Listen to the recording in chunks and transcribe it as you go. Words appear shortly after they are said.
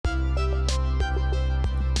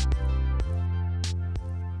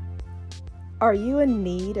Are you in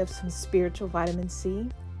need of some spiritual vitamin C?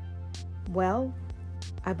 Well,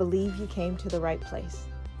 I believe you came to the right place.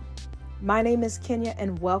 My name is Kenya,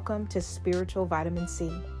 and welcome to Spiritual Vitamin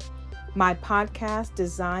C, my podcast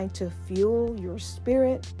designed to fuel your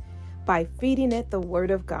spirit by feeding it the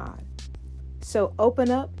Word of God. So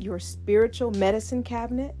open up your spiritual medicine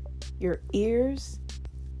cabinet, your ears,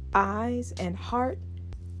 eyes, and heart,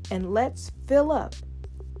 and let's fill up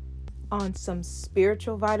on some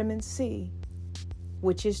spiritual vitamin C,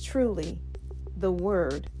 which is truly the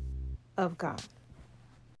Word of God.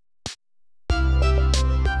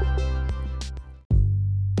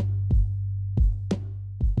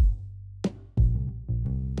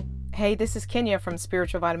 Hey, this is Kenya from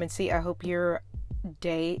Spiritual Vitamin C. I hope your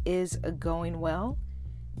day is going well.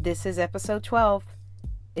 This is episode 12.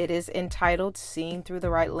 It is entitled Seeing Through the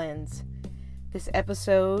Right Lens. This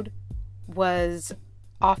episode was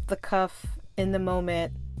off the cuff, in the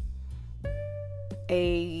moment,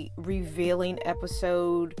 a revealing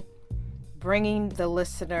episode, bringing the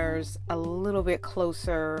listeners a little bit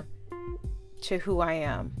closer to who I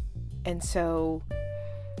am. And so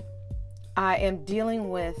I am dealing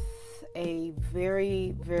with a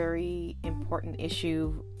very, very important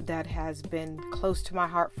issue that has been close to my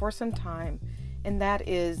heart for some time, and that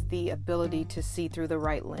is the ability to see through the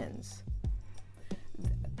right lens.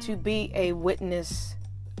 To be a witness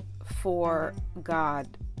for God,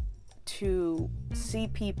 to see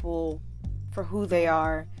people for who they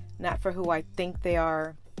are, not for who I think they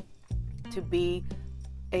are, to be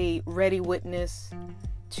a ready witness,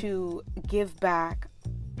 to give back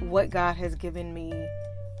what God has given me,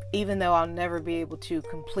 even though I'll never be able to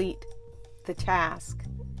complete the task.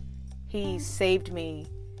 He saved me.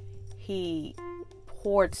 He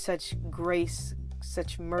poured such grace,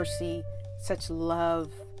 such mercy, such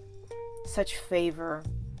love, such favor,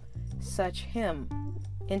 such Him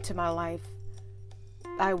into my life.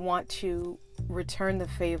 I want to return the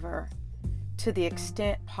favor to the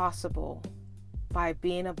extent possible by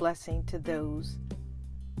being a blessing to those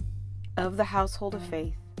of the household of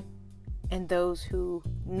faith and those who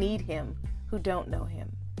need Him, who don't know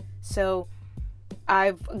Him. So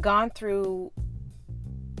I've gone through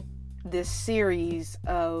this series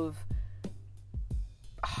of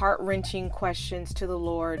heart-wrenching questions to the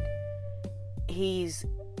Lord. He's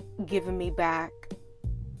given me back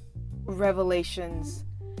revelations,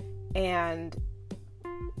 and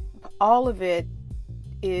all of it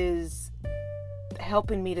is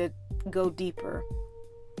helping me to go deeper,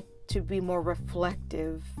 to be more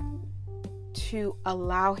reflective, to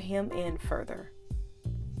allow Him in further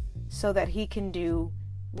so that He can do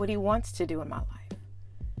what He wants to do in my life.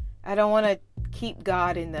 I don't want to keep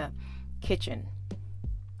God in the kitchen.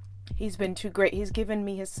 He's been too great. He's given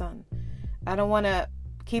me His Son. I don't want to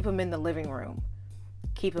keep Him in the living room,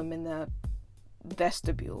 keep Him in the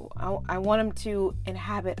vestibule. I want Him to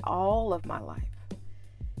inhabit all of my life.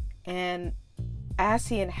 And as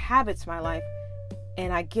He inhabits my life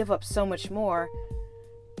and I give up so much more,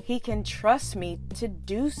 He can trust me to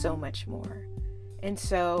do so much more. And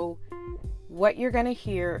so what you're going to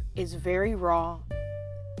hear is very raw,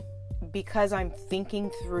 because I'm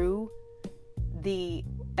thinking through the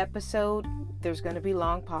episode. There's going to be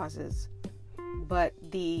long pauses, but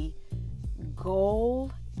the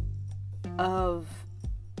goal of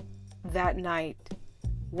that night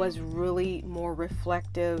was really more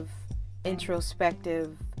reflective,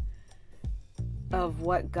 introspective of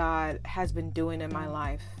what God has been doing in my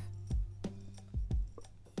life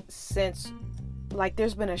since, like,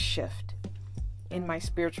 there's been a shift in my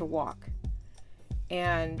spiritual walk.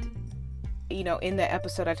 And you know, in the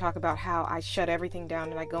episode I talk about how I shut everything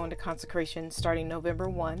down and I go into consecration starting November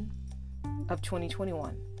 1 of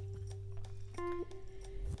 2021.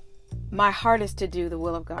 My heart is to do the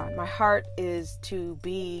will of God. My heart is to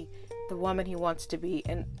be the woman He wants to be,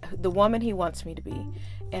 and the woman He wants me to be.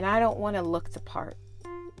 And I don't want to look the part.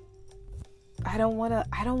 I don't want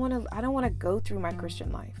to go through my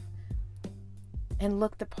Christian life and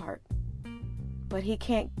look the part. But He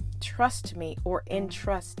can't trust me or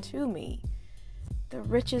entrust to me the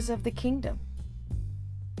riches of the kingdom.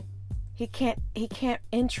 He can't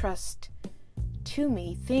entrust to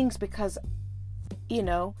me things because, you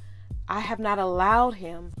know, I have not allowed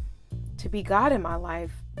Him to be God in my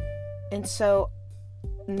life, and so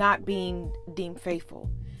not being deemed faithful.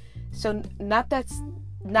 So not that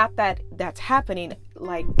that's happening,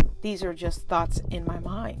 like these are just thoughts in my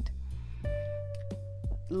mind.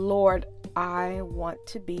 Lord, I want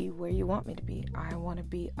to be where You want me to be. I want to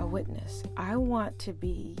be a witness. I want to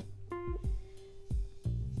be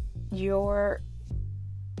Your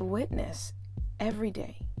witness every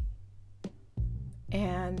day.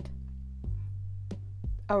 And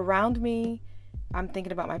around me, I'm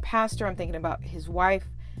thinking about my pastor, I'm thinking about his wife.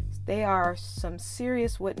 They are some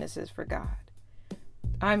serious witnesses for God.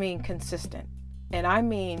 I mean, consistent. And I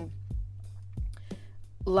mean,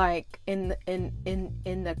 like in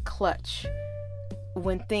the clutch,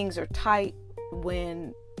 when things are tight,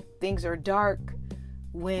 when things are dark,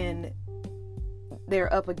 when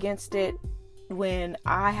they're up against it, when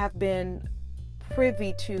I have been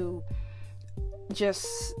privy to just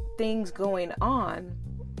things going on,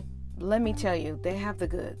 let me tell you, they have the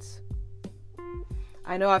goods.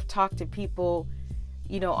 I know I've talked to people,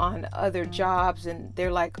 on other jobs, and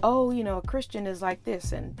they're like, oh, a Christian is like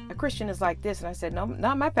this and a Christian is like this. And I said, no,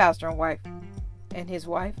 not my pastor and wife and his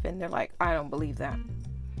wife. And they're like, I don't believe that.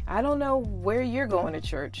 I don't know where you're going to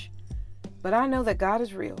church, but I know that God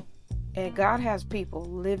is real and God has people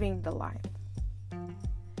living the life.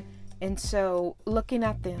 And so looking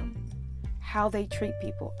at them, how they treat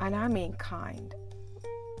people, and I mean kind.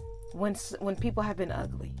 When people have been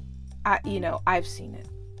ugly, I've seen it.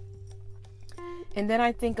 And then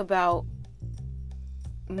I think about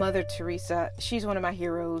Mother Teresa. She's one of my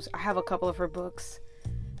heroes. I have a couple of her books,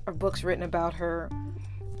 or books written about her.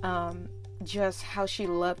 Just how she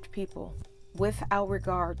loved people without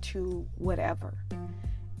regard to whatever.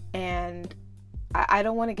 And I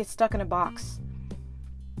don't want to get stuck in a box.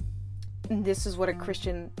 This is what a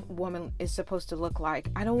Christian woman is supposed to look like.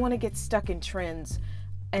 I don't want to get stuck in trends.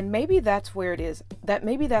 And maybe that's where it is.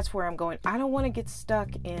 Maybe that's where I'm going. I don't want to get stuck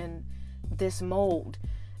in this mold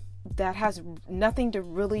that has nothing to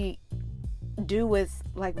really do with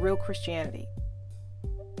like real Christianity.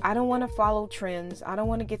 I don't want to follow trends. I don't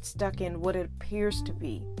want to get stuck in what it appears to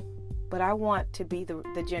be, but I want to be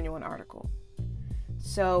the genuine article.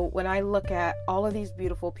 So when I look at all of these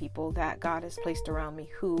beautiful people that God has placed around me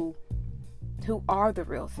who are the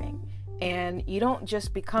real thing, and you don't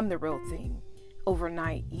just become the real thing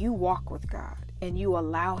overnight. You walk with God and you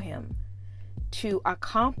allow Him to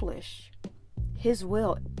accomplish His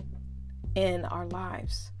will in our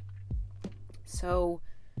lives. So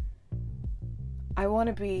I want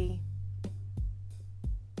to be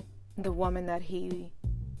the woman that He,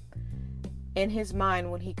 in His mind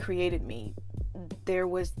when He created me, there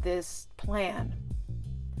was this plan,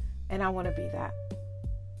 and I want to be that,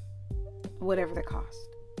 whatever the cost.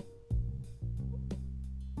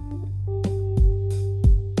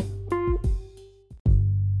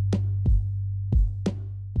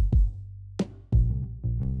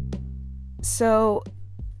 So,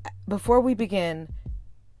 before we begin,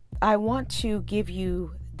 I want to give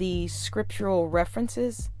you the scriptural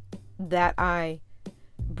references that I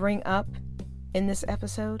bring up in this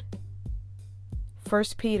episode. 1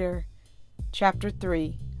 Peter chapter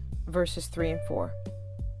 3, verses 3 and 4.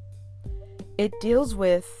 It deals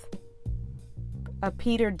with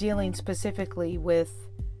Peter dealing specifically with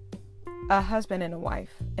a husband and a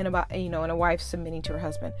wife, and about, and a wife submitting to her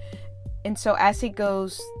husband. And so as he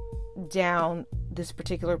goes down this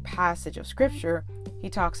particular passage of scripture, he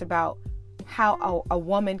talks about how a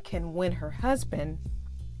woman can win her husband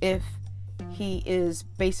if he is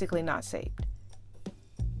basically not saved.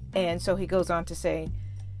 And so he goes on to say,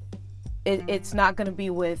 it's not going to be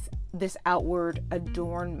with this outward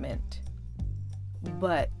adornment,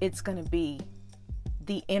 but it's going to be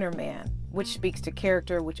the inner man, which speaks to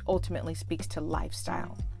character, which ultimately speaks to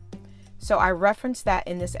lifestyle. So I referenced that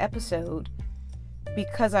in this episode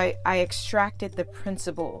because I extracted the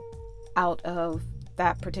principle out of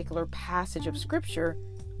that particular passage of scripture,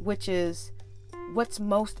 which is what's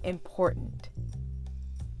most important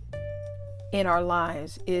in our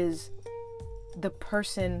lives is the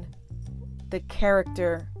person, the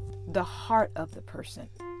character, the heart of the person.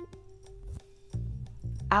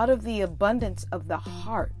 Out of the abundance of the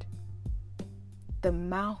heart, the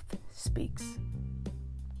mouth speaks.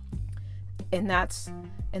 And that's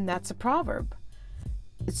a proverb.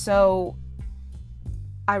 So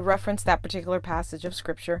I referenced that particular passage of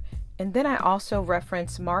scripture, and then I also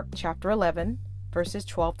reference Mark chapter 11, verses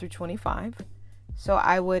 12 through 25. So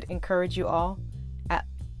I would encourage you all at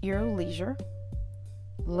your leisure,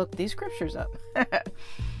 look these scriptures up.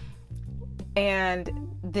 And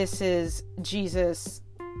this is Jesus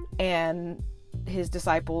and his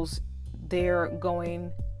disciples. They're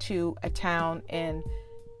going to a town, and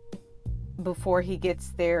before he gets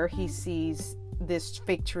there, he sees this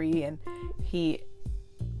fig tree and he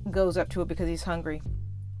goes up to it because he's hungry.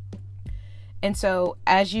 And so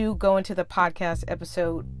as you go into the podcast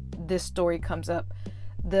episode, this story comes up.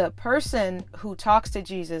 The person who talks to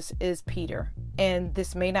Jesus is Peter. And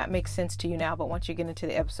this may not make sense to you now, but once you get into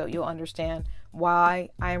the episode, you'll understand why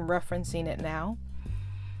I am referencing it now.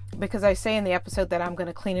 because I say in the episode that I'm going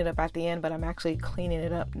to clean it up at the end, but I'm actually cleaning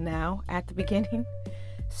it up now at the beginning.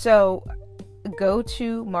 So go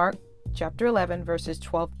to Mark chapter 11, verses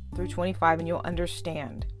 12 through 25, and you'll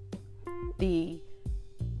understand the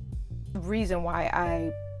reason why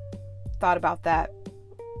I thought about that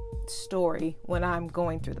story when I'm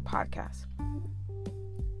going through the podcast.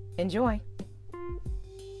 Enjoy.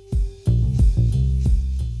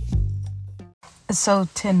 So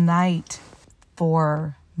tonight,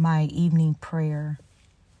 for my evening prayer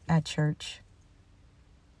at church,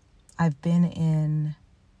 I've been in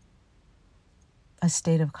a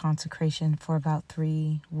state of consecration for about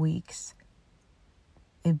 3 weeks.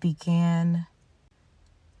 It began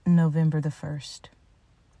November the 1st,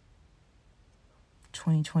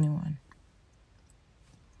 2021.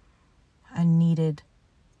 I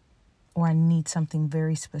need something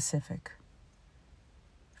very specific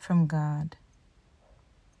from God.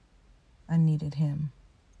 I needed Him.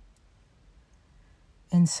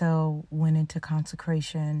 And so went into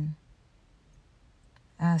consecration,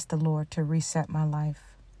 asked the Lord to reset my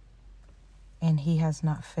life, and He has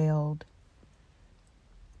not failed.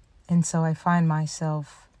 And so I find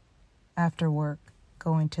myself after work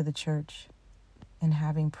going to the church and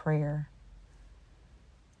having prayer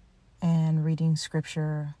and reading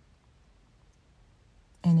scripture.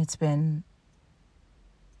 And it's been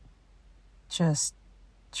just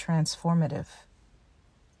transformative.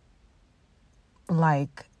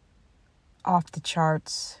 Like off the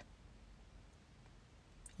charts.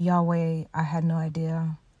 Yahweh, I had no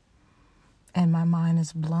idea. And my mind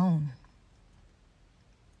is blown.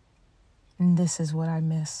 And this is what I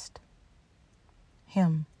missed.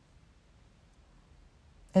 Him.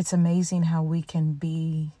 It's amazing how we can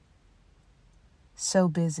be so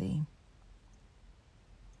busy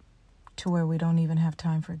to where we don't even have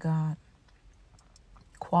time for God.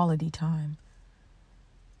 Quality time.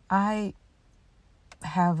 I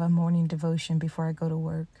have a morning devotion before I go to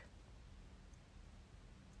work.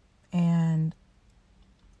 And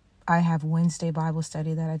I have Wednesday Bible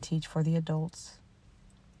study that I teach for the adults.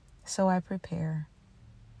 So I prepare.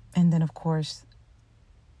 And then, of course,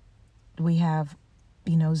 we have,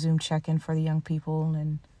 Zoom check-in for the young people.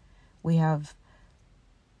 And we have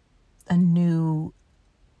a new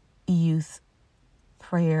youth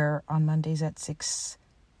prayer on Mondays at 6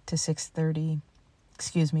 to 6:30.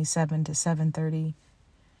 7 to 7:30.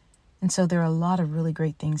 And so there are a lot of really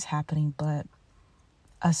great things happening. But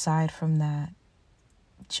aside from that,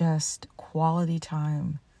 just quality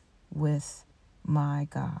time with my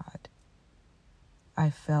God. I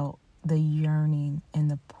felt the yearning and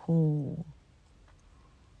the pull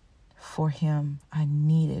for Him. I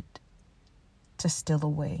needed to steal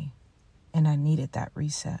away, and I needed that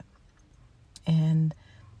reset. And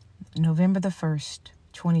November the 1st,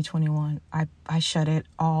 2021, I shut it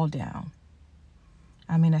all down.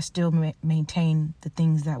 I mean, I still maintain the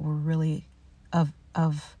things that were really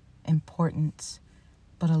of importance,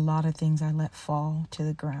 but a lot of things I let fall to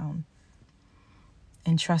the ground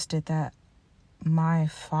and trusted that my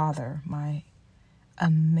Father, my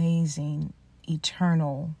amazing,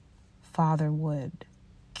 eternal Father, would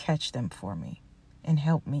catch them for me and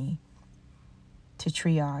help me to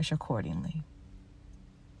triage accordingly.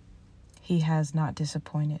 He has not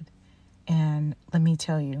disappointed. And let me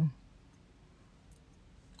tell you,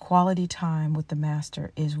 quality time with the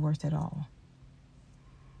Master is worth it all.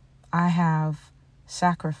 I have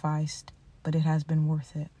sacrificed, but it has been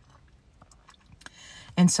worth it.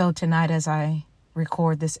 And so tonight, as I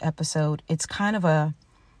record this episode, it's kind of a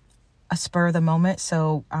spur of the moment,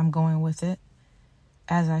 so I'm going with it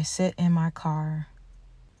as I sit in my car.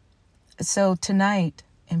 So tonight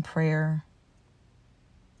in prayer,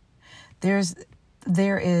 there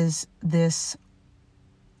is this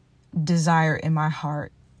desire in my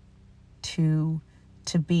heart to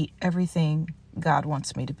be everything God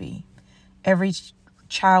wants me to be. Every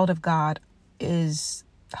child of God is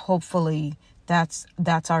hopefully that's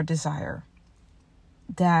our desire.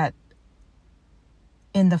 That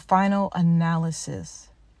in the final analysis,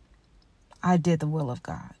 I did the will of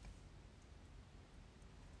God.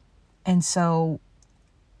 And so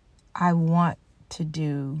I want to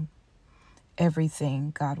do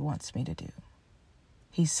everything God wants me to do.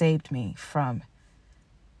 He saved me from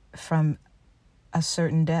a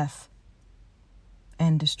certain death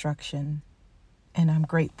and destruction, and I'm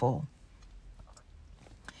grateful.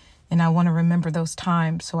 And I want to remember those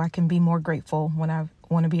times so I can be more grateful when I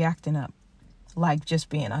want to be acting up, like just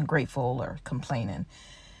being ungrateful or complaining.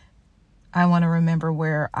 I want to remember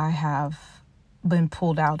where I have been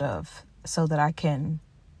pulled out of so that I can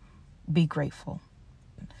be grateful.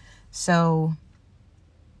 So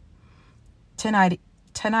tonight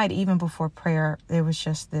tonight, even before prayer, there was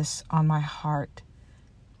just this on my heart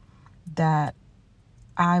that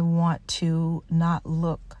I want to not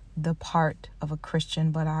look the part of a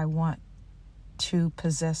Christian, but I want to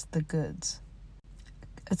possess the goods.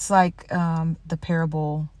 It's like the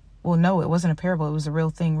parable. Well, no, it wasn't a parable. It was a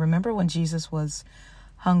real thing. Remember when Jesus was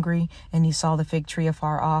hungry and he saw the fig tree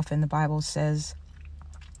afar off, and the Bible says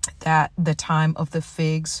that the time of the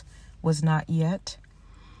figs was not yet,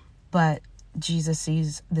 but Jesus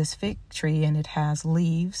sees this fig tree and it has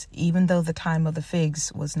leaves, even though the time of the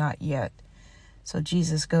figs was not yet. So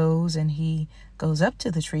Jesus goes and he goes up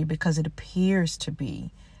to the tree because it appears to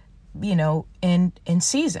be, in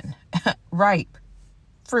season, ripe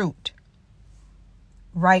fruit,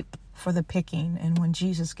 ripe for the picking. And when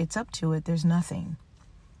Jesus gets up to it, there's nothing.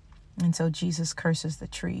 And so Jesus curses the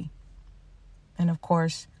tree. And of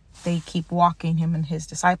course, they keep walking, him and his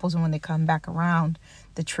disciples. And when they come back around,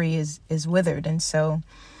 the tree is withered. And so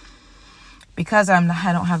because I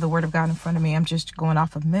don't have the word of God in front of me, I'm just going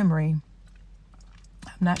off of memory.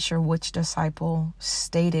 I'm not sure which disciple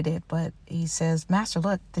stated it, but he says, Master,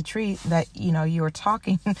 look, the tree that, you were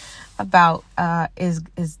talking about is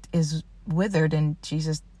withered. And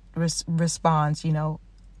Jesus responds, I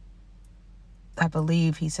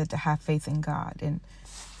believe he said to have faith in God, and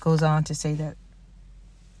goes on to say that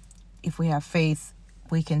if we have faith,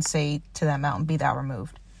 we can say to that mountain, be thou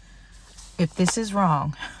removed. If this is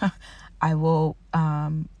wrong, I will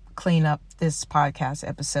clean up this podcast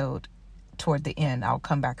episode toward the end. I'll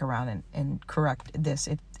come back around and correct this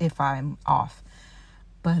if I'm off.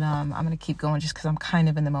 But I'm going to keep going just because I'm kind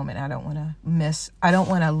of in the moment. I don't want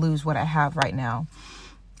to lose what I have right now.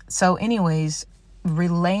 So anyways,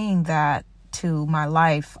 relaying that to my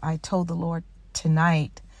life, I told the Lord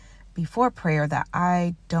tonight before prayer that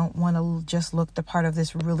I don't want to just look the part of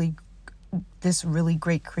this really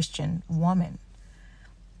great Christian woman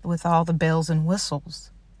with all the bells and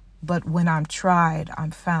whistles. But when I'm tried,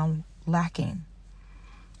 I'm found lacking.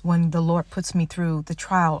 When the Lord puts me through the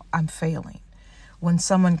trial, I'm failing. When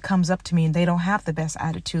someone comes up to me and they don't have the best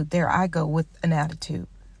attitude, there I go with an attitude.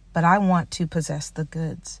 But I want to possess the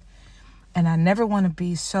goods. And I never want to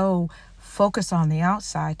be so focused on the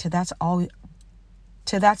outside till that's all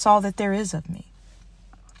that there is of me.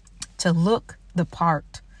 To look the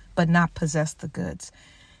part, but not possess the goods.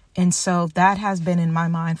 And so that has been in my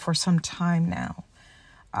mind for some time now.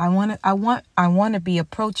 I want to be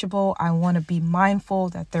approachable. I want to be mindful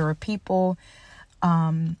that there are people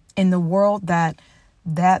in the world that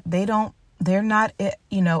they're not,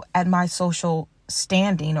 at my social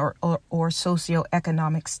standing or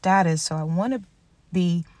socioeconomic status. So I want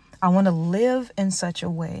to live in such a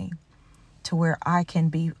way to where I can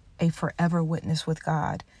be a forever witness with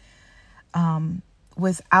God,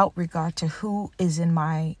 without regard to who is in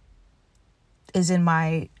my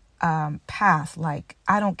path. Like,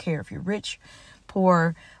 I don't care if you're rich,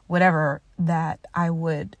 poor, whatever, that I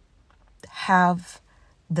would have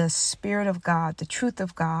the Spirit of God, the truth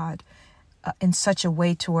of God, in such a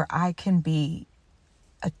way to where I can be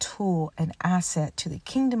a tool, an asset to the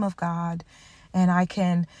kingdom of God, and I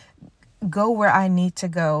can go where I need to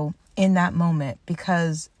go in that moment,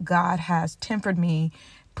 because God has tempered me,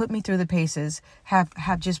 put me through the paces,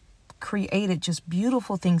 have just created just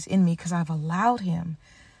beautiful things in me because I've allowed him,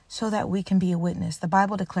 so that we can be a witness. The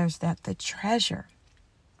Bible declares that the treasure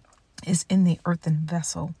is in the earthen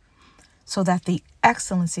vessel, so that the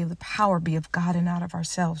excellency of the power be of God and not of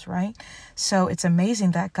ourselves, right? So it's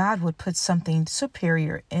amazing that God would put something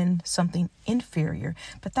superior in something inferior,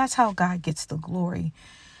 but that's how God gets the glory.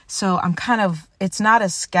 So it's not a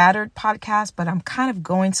scattered podcast, but I'm kind of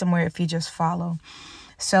going somewhere if you just follow.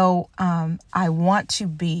 So I want to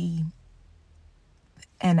be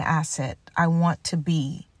an asset. I want to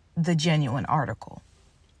be the genuine article,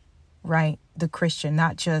 right? The Christian,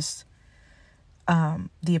 not just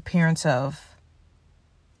the appearance of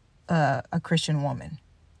a Christian woman,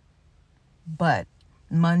 but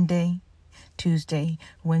Monday, Tuesday,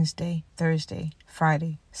 Wednesday, Thursday,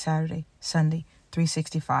 Friday, Saturday, Sunday,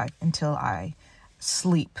 365 until I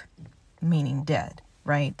sleep, meaning dead,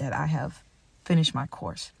 right? That I have finished my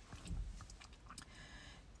course.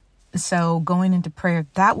 So going into prayer,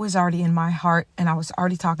 that was already in my heart, and I was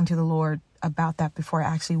already talking to the Lord about that before I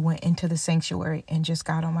actually went into the sanctuary and just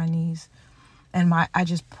got on my knees. And I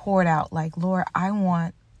just poured out like, Lord, I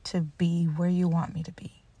want to be where you want me to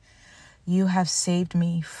be. You have saved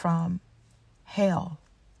me from hell,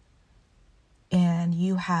 and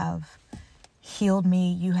you have healed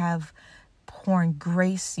me. You have poured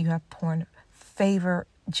grace. You have poured favor,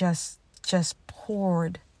 just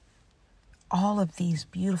poured all of these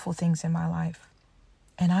beautiful things in my life.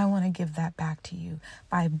 And I want to give that back to you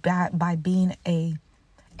by being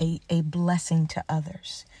a blessing to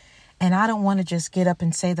others. And I don't want to just get up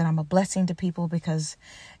and say that I'm a blessing to people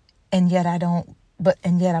and yet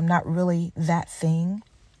I'm not really that thing.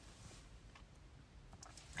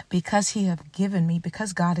 Because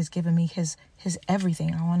because God has given me his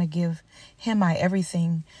everything. I want to give him my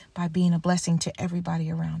everything by being a blessing to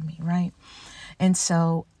everybody around me, right? And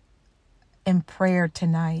so in prayer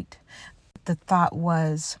tonight, the thought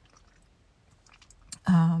was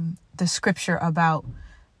the scripture about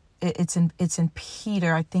it's in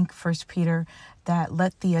Peter, I think 1 Peter, that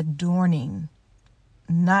let the adorning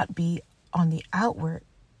not be on the outward,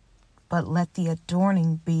 but let the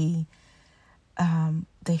adorning be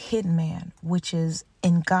the hidden man, which is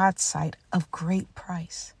in God's sight of great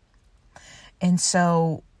price. And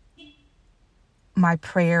so my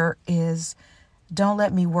prayer is, don't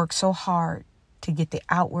let me work so hard to get the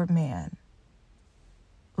outward man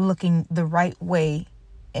looking the right way,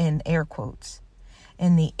 in air quotes,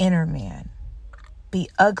 and the inner man be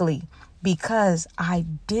ugly because I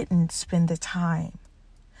didn't spend the time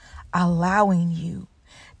allowing you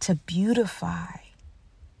to beautify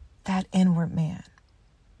that inward man.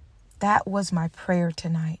 That was my prayer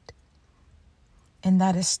tonight. And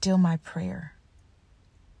that is still my prayer.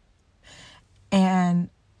 And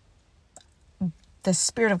the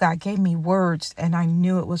Spirit of God gave me words, and I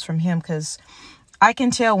knew it was from him, because I can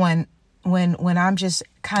tell when I'm just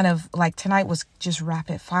kind of like, tonight was just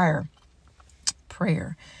rapid fire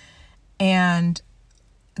prayer. And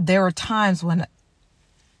there were times when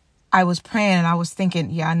I was praying and I was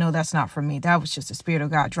thinking, yeah, I know that's not for me. That was just the Spirit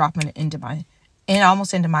of God dropping it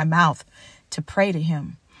almost into my mouth to pray to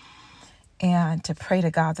him and to pray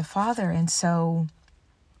to God the Father. And so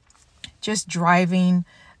just driving,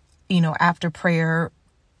 after prayer,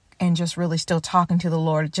 and just really still talking to the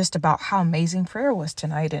Lord just about how amazing prayer was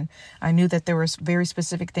tonight. And I knew that there was very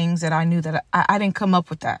specific things that I knew that I didn't come up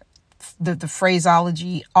with that. The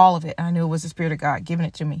phraseology, all of it. I knew it was the Spirit of God giving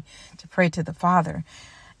it to me to pray to the Father.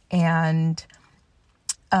 And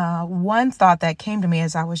one thought that came to me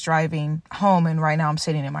as I was driving home, and right now I'm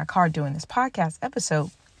sitting in my car doing this podcast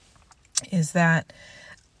episode, is that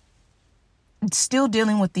still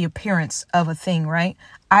dealing with the appearance of a thing, right?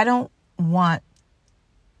 I don't want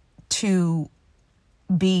to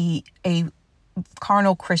be a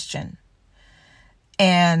carnal Christian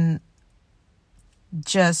and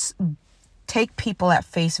just take people at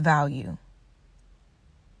face value.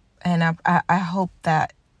 And I hope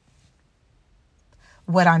that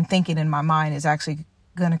what I'm thinking in my mind is actually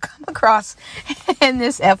going to come across in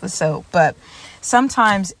this episode. But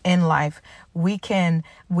sometimes in life, we can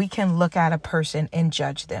look at a person and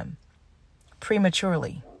judge them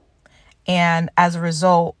prematurely. And as a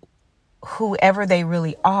result, whoever they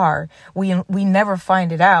really are, we never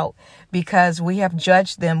find it out, because we have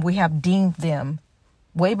judged them. We have deemed them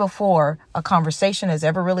way before a conversation has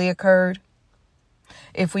ever really occurred.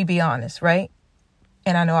 If we be honest, right?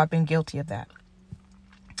 And I know I've been guilty of that.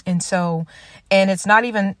 And so, and it's not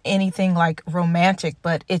even anything like romantic,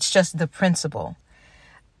 but it's just the principle.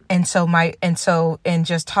 And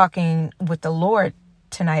just talking with the Lord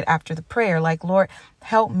tonight after the prayer, like, Lord,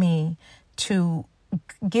 help me to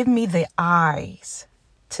give me the eyes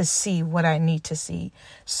to see what I need to see,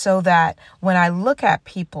 so that when I look at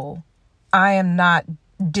people, I am not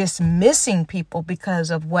dismissing people because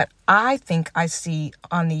of what I think I see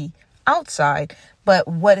on the outside, but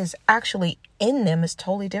what is actually in them is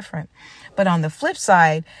totally different. But on the flip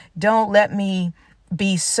side, don't let me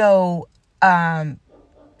be so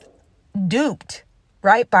duped,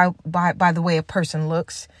 right, by the way a person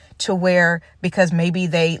looks, to where, because maybe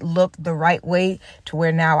they look the right way, to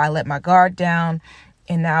where now I let my guard down,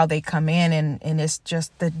 and now they come in and it's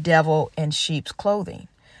just the devil in sheep's clothing.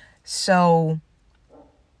 So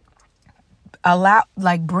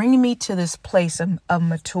bring me to this place of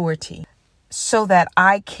maturity, so that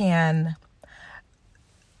I can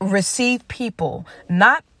receive people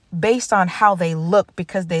not based on how they look,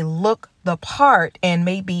 because they look the part and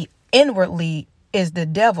maybe inwardly is the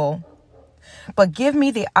devil, but give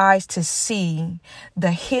me the eyes to see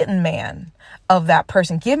the hidden man of that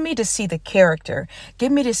person. Give me to see the character.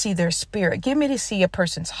 Give me to see their spirit. Give me to see a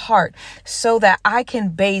person's heart, so that I can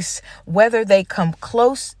base whether they come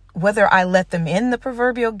close, whether I let them in the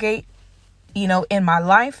proverbial gate, in my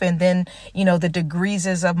life, and then, the degrees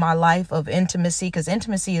of my life of intimacy, because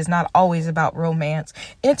intimacy is not always about romance.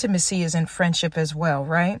 Intimacy is in friendship as well,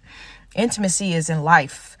 right? Intimacy is in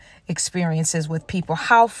life. experiences with people.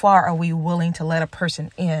 How far are we willing to let a person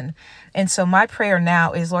in? And so my prayer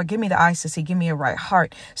now is, Lord, give me the eyes to see, give me a right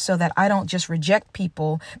heart so that I don't just reject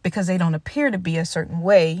people because they don't appear to be a certain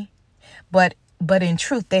way, but in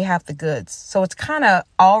truth, they have the goods. So it's kind of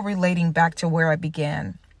all relating back to where I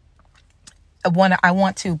began. I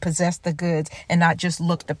want to possess the goods and not just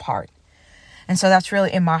look the part. And so that's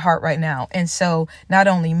really in my heart right now. And so not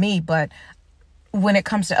only me, but when it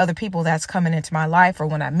comes to other people that's coming into my life, or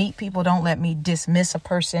when I meet people, don't let me dismiss a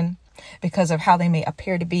person because of how they may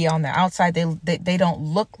appear to be on the outside. They don't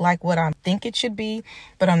look like what I think it should be,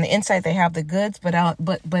 but on the inside they have the goods. But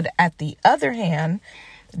at the other hand,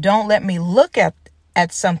 don't let me look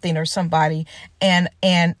at something or somebody and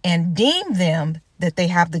deem them that they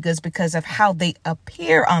have the goods because of how they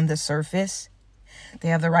appear on the surface. They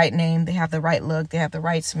have the right name, they have the right look, they have the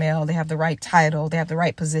right smell, they have the right title, they have the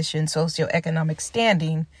right position, socioeconomic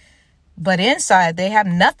standing. But inside they have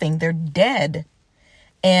nothing. They're dead.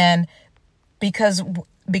 And because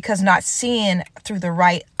not seeing through the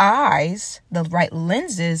right eyes, the right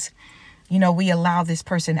lenses, we allow this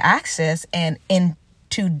person access and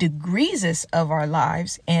into degrees of our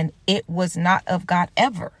lives, and it was not of God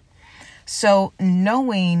ever. So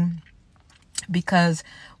knowing, because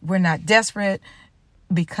we're not desperate,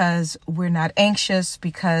 because we're not anxious,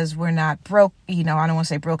 because we're not broke, I don't want to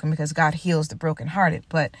say broken because God heals the brokenhearted,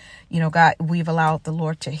 but, God, we've allowed the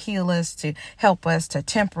Lord to heal us, to help us, to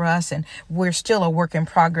temper us. And we're still a work in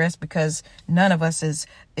progress because none of us is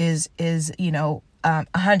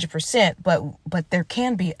 100%, but there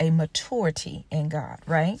can be a maturity in God,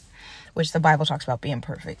 right? Which the Bible talks about being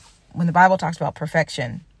perfect. When the Bible talks about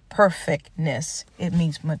perfectness, it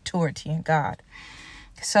means maturity in God.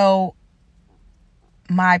 So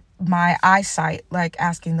my eyesight, like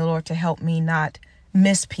asking the Lord to help me not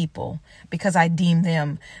miss people because I deem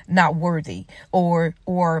them not worthy, or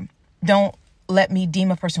don't let me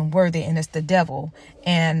deem a person worthy and it's the devil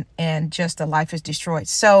and just the life is destroyed.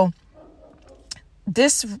 So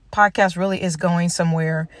this podcast really is going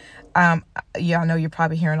somewhere. I know you're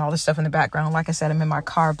probably hearing all this stuff in the background. Like I said, I'm in my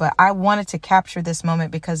car, but I wanted to capture this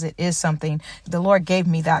moment because it is something the Lord gave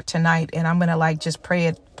me that tonight. And I'm going to just pray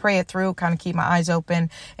it through, kind of keep my eyes open.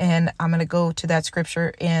 And I'm going to go to that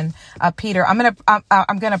scripture in Peter. I'm going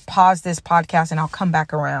to pause this podcast and I'll come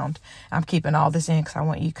back around. I'm keeping all this in because I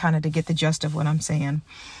want you kind of to get the gist of what I'm saying.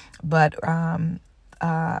 But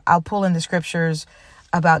I'll pull in the scriptures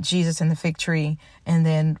about Jesus and the fig tree. And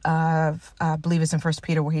then I believe it's in 1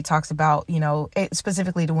 Peter where he talks about,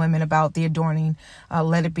 specifically to women about the adorning.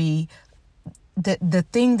 Let it be the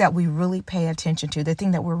thing that we really pay attention to, the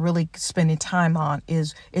thing that we're really spending time on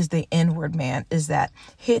is the inward man, is that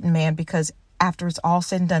hidden man, because after it's all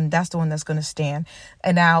said and done, that's the one that's going to stand.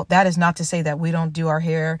 And now that is not to say that we don't do our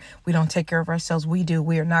hair, we don't take care of ourselves. We do.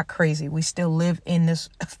 We are not crazy. We still live in this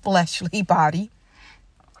fleshly body.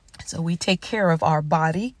 So we take care of our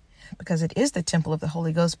body because it is the temple of the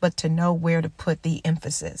Holy Ghost, but to know where to put the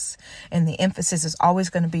emphasis. And the emphasis is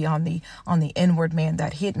always going to be on the inward man,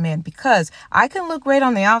 that hidden man, because I can look great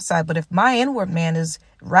on the outside, but if my inward man is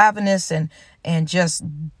ravenous and just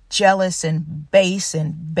jealous and base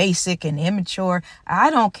and basic and immature,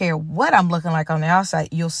 I don't care what I'm looking like on the outside,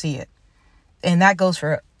 you'll see it. And that goes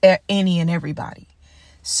for any and everybody.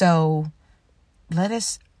 So let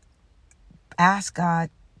us ask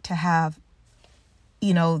God to have,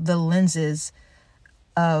 the lenses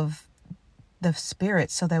of the Spirit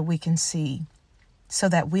so that we can see, so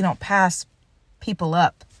that we don't pass people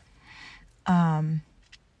up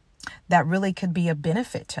that really could be a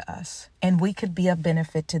benefit to us and we could be a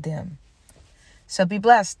benefit to them. So be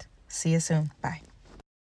blessed. See you soon. Bye.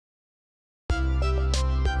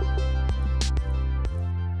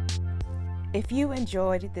 If you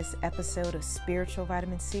enjoyed this episode of Spiritual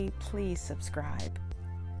Vitamin C, please subscribe.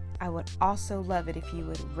 I would also love it if you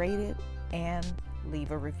would rate it and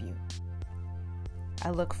leave a review.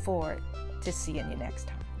 I look forward to seeing you next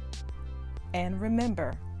time. And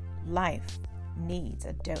remember, life needs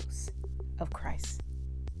a dose of Christ.